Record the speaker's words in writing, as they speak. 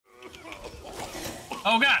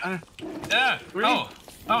Oh god! Oh!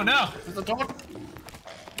 Oh no! There's a dog.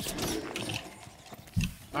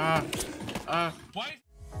 Why?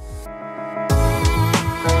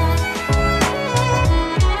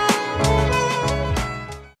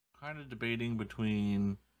 Kind of debating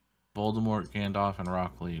between Voldemort, Gandalf, and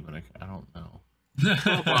Rock Lee, but I don't know.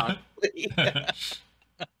 Rock Lee.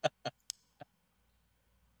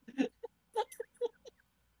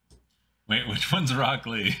 Wait, which one's Rock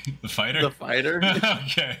Lee? The fighter? The fighter?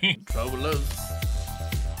 Okay. Trouble is.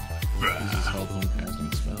 This is held home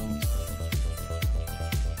casting spells.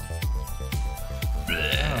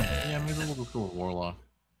 Yeah, maybe we'll just go with Warlock.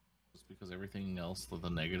 Just because everything else, the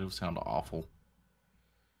negatives sound awful.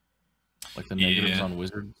 Like the negatives on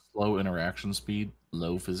Wizard, slow interaction speed,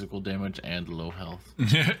 low physical damage, and low health.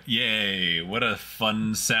 Yay, what a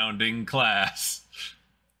fun sounding class.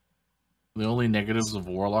 The only negatives of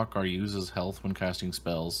Warlock are uses health when casting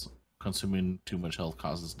spells. Consuming too much health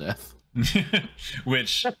causes death.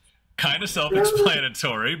 Which, kind of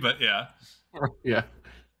self-explanatory, but yeah. Yeah.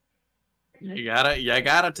 You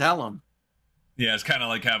gotta tell them. Yeah, it's kind of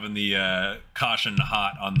like having the caution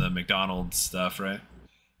hot on the McDonald's stuff, right?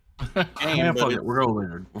 Yeah, fuck it. We're going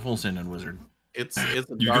Wizard. We're full sending Wizard. It's a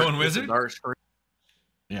You're dark, going Wizard? It's a dark screen.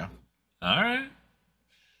 Yeah. Alright.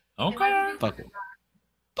 Okay. Fuck it.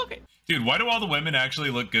 Fuck it. Dude, why do all the women actually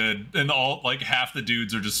look good and all like half the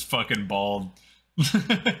dudes are just fucking bald?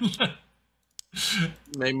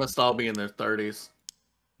 They must all be in their 30s.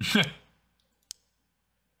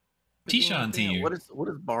 T-Shan to you. What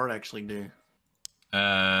does Bard actually do?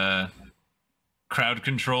 Crowd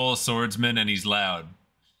control, swordsman, and he's loud.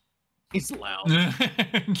 He's loud. Yeah.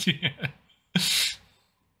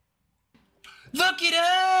 Look at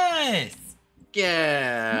us!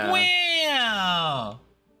 Yeah. Wow!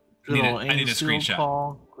 I need a screenshot.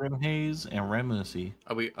 Call, Grim Haze, and Reminiscy.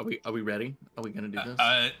 Are we ready? Are we gonna do this?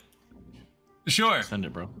 Sure. Send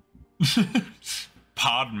it, bro.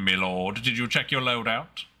 Pardon me, Lord. Did you check your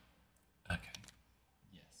loadout? Okay.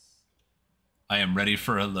 Yes. I am ready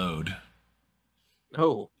for a load.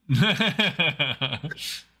 Oh.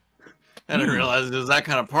 I didn't realize it was that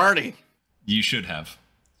kind of party. You should have.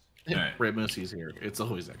 All right. Reminiscy's here. It's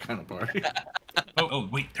always that kind of party. Oh,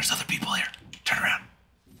 wait. There's other people here. Turn around.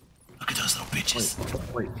 Look at those little bitches.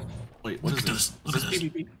 Wait. What is this? Look at this.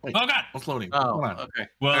 PvP? Wait, Oh, God. what's loading? Oh, Hold on. okay.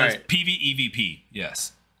 Well, All it's right. PvEVP.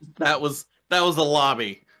 Yes. That was a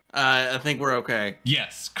lobby. I think we're okay.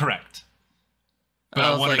 Yes, correct. But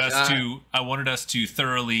I wanted us to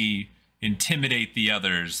thoroughly intimidate the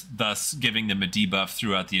others, thus giving them a debuff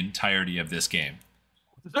throughout the entirety of this game.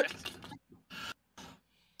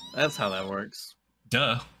 That's how that works.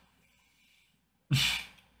 Duh.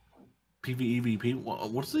 PvEVP?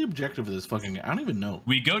 What's the objective of this fucking game? I don't even know.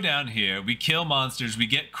 We go down here, we kill monsters, we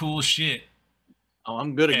get cool shit. Oh,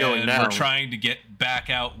 I'm good at going down. We're trying to get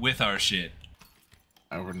back out with our shit.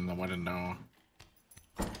 Open the wooden door.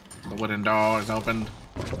 The wooden door is opened.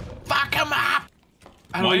 Fuck him up!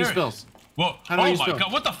 How do I use spells? Whoa! How do I oh use my spells?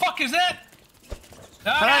 god! What the fuck is that?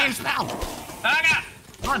 Oh, How do I god. use spells? Oh god!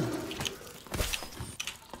 1,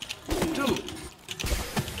 2.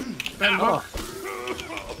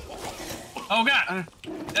 Oh god!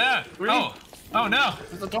 Oh! Oh no!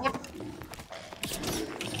 There's a dog.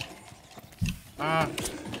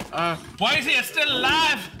 Why is he still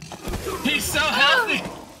alive? He's so healthy!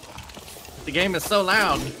 The game is so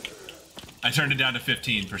loud. I turned it down to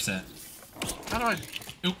 15%. How do I?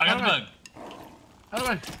 Ooh, I got the bug. How do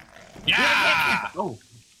I? Yeah! Oh.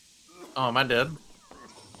 Oh, am I dead?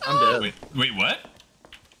 I'm dead. Wait, what?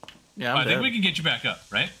 Yeah, I'm I dead. think we can get you back up,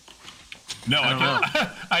 right? No, I don't can't.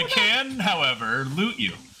 I can, however, loot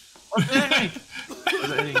you. Hey!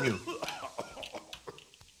 What's hitting you?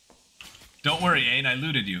 Don't worry, Ain, I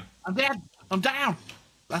looted you. I'm dead. I'm down.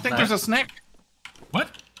 I think there's a snake. What?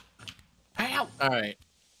 Help! All right.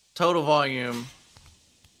 Total volume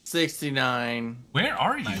 69. Where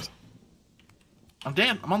are you? Nice. I'm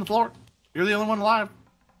dead. I'm on the floor. You're the only one alive.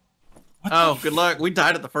 Oh, good luck. We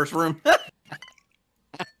died at the first room.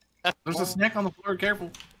 There's a snake on the floor.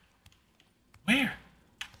 Careful. Where?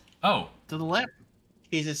 Oh. To the left.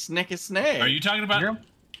 He's a snake. Are you talking about? You hear him?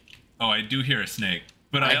 Oh, I do hear a snake.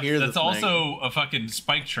 But I hear the that's snake. also a fucking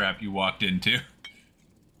spike trap you walked into.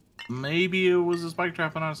 Maybe it was a spike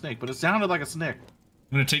trap and not a snake, but it sounded like a snake.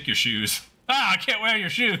 I'm gonna take your shoes. Ah, I can't wear your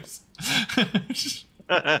shoes.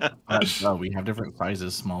 Oh, we have different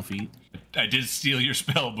sizes, small feet. I did steal your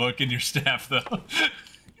spell book and your staff, though. You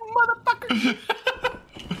motherfucker!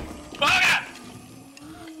 Oh, God!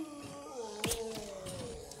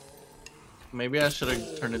 Maybe I should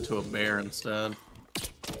have turned into a bear instead.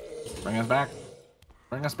 Bring us back.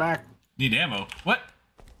 Bring us back. Need ammo. What?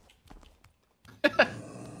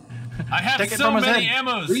 I have Take it so from his many head.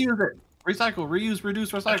 ammos. Reuse it. Recycle, reuse,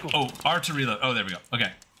 reduce, recycle. Oh, R to reload. Oh, there we go.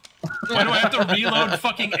 Okay. Why do I have to reload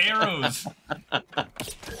fucking arrows?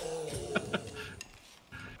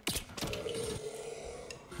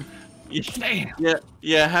 Damn.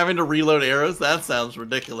 Yeah, having to reload arrows, that sounds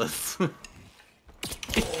ridiculous. Do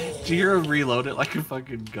you hear him reload it like a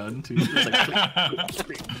fucking gun, too? It's like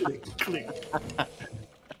click, click, click, click.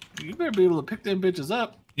 You better be able to pick them bitches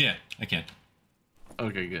up. Yeah, I can.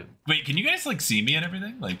 Okay, good. Wait, can you guys like see me and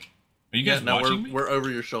everything? Like, are you guys watching me? We're over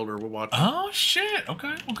your shoulder. We're watching. Oh shit!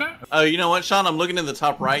 Okay, okay. Oh, you know what, Sean? I'm looking in the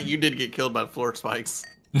top right. You did get killed by floor spikes.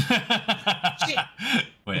 Wait,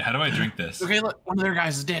 how do I drink this? Okay, look, one of their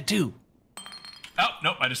guys is dead too. Oh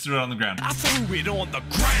nope! I just threw it on the ground. I threw it on the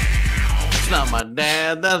ground. It's not my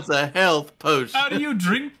dad. That's a health potion. How do you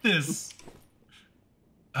drink this?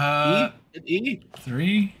 E.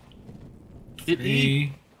 3, Hit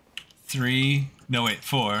E. 3. No wait,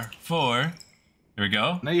 4. There we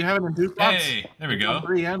go. Now you have it in 2 spots. Hey, there we go.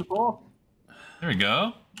 3 and 4. There we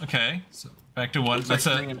go. Okay, so back to 1. Looks Let's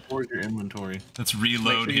like reinforce your inventory. let's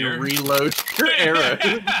reload Make sure here. you reload your arrow.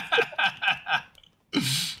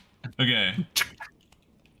 Okay.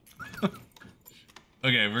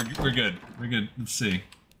 Okay, we're good. We're good. Let's see.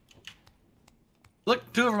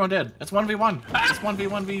 Look, 2 of them are dead. That's 1v1. It's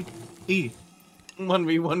 1v1v-E.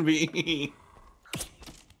 1v1v.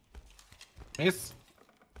 Miss.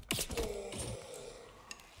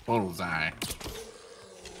 Bullseye.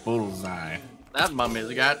 Bullseye. That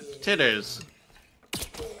mummy's got titties.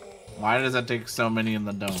 Why does that take so many in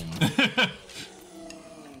the dome?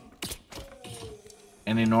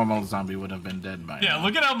 Any normal zombie would have been dead by Yeah, now.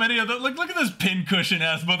 look at how many of them. Look at this pincushion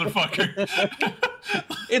ass motherfucker.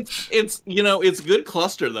 It's you know, it's good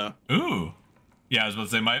cluster though. Ooh. Yeah, I was about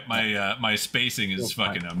to say my spacing is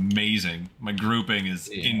fucking amazing. My grouping is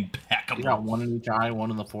impeccable. You got 1 in each eye,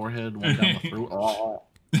 1 in the forehead, 1 down the throat. Oh.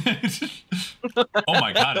 Oh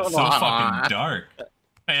my god, it's so fucking dark.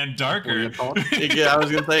 And darker. Yeah, I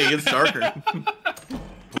was gonna say it gets darker.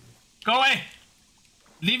 Go away!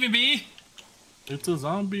 Leave me be! It's a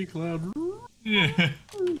zombie cloud. Yeah.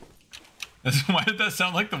 Why did that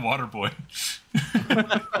sound like the water boy?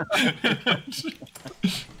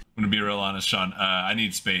 I'm gonna be real honest, Sean. I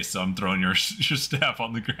need space, so I'm throwing your staff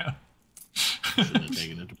on the ground. Should have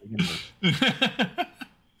taken it to begin with.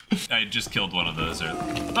 I just killed one of those.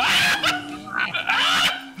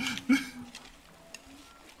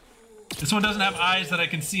 This one doesn't have eyes that I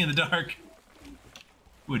can see in the dark.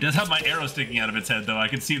 Ooh, it does have my arrow sticking out of its head, though. I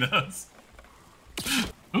can see those.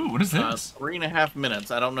 Ooh, what is this? 3.5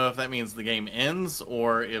 minutes. I don't know if that means the game ends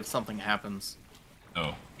or if something happens.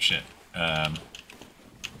 Oh, shit.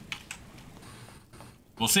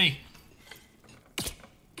 We'll see.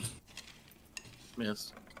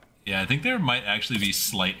 Missed. Yeah, I think there might actually be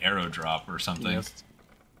slight arrow drop or something. Missed.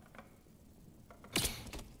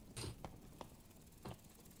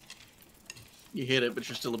 You hit it, but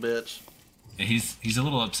you're still a bitch. Yeah, he's a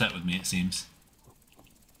little upset with me, it seems.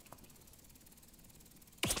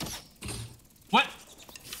 What?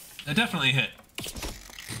 That definitely hit.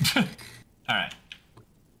 Alright.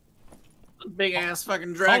 Big ass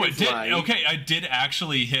fucking Oh, dragonfly. it did. Okay, I did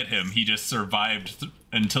actually hit him. He just survived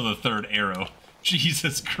until the 3rd arrow.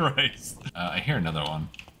 Jesus Christ. I hear another one.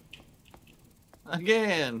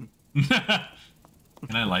 Again. Can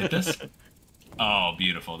I light this? Oh,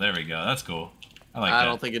 beautiful. There we go. That's cool. I like that. I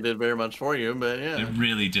don't think it did very much for you, but yeah. It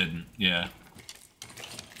really didn't. Yeah.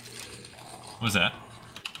 What was that?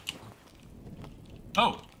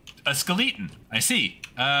 Oh, a skeleton. I see.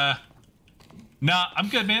 Nah, I'm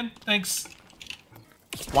good, man. Thanks.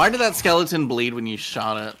 Why did that skeleton bleed when you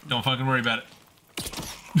shot it? Don't fucking worry about it.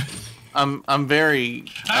 I'm very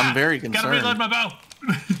concerned. Gotta reload my bow.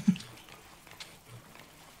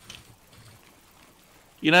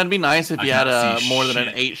 You know, it'd be nice if I you had can't see more than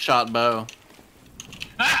an shit. 8-shot bow.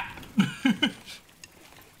 Ah!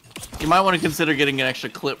 You might want to consider getting an extra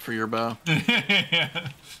clip for your bow. Yeah.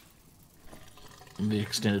 The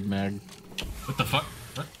extended mag. What the fuck?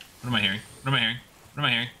 What am I hearing? What am I hearing? What am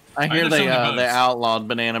I hearing? I hear there's so many they bugs. outlawed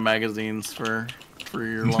banana magazines for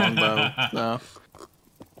your longbow. So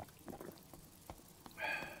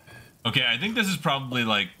Okay, I think this is probably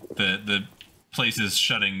like the place is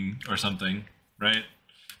shutting or something, right?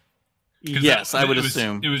 yes, I would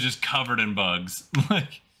assume. It was just covered in bugs.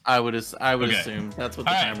 Like I would Okay. assume that's what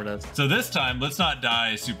the All right. camera does. So this time, let's not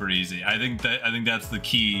die super easy. I think that's the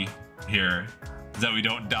key here, is that we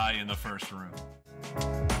don't die in the first room.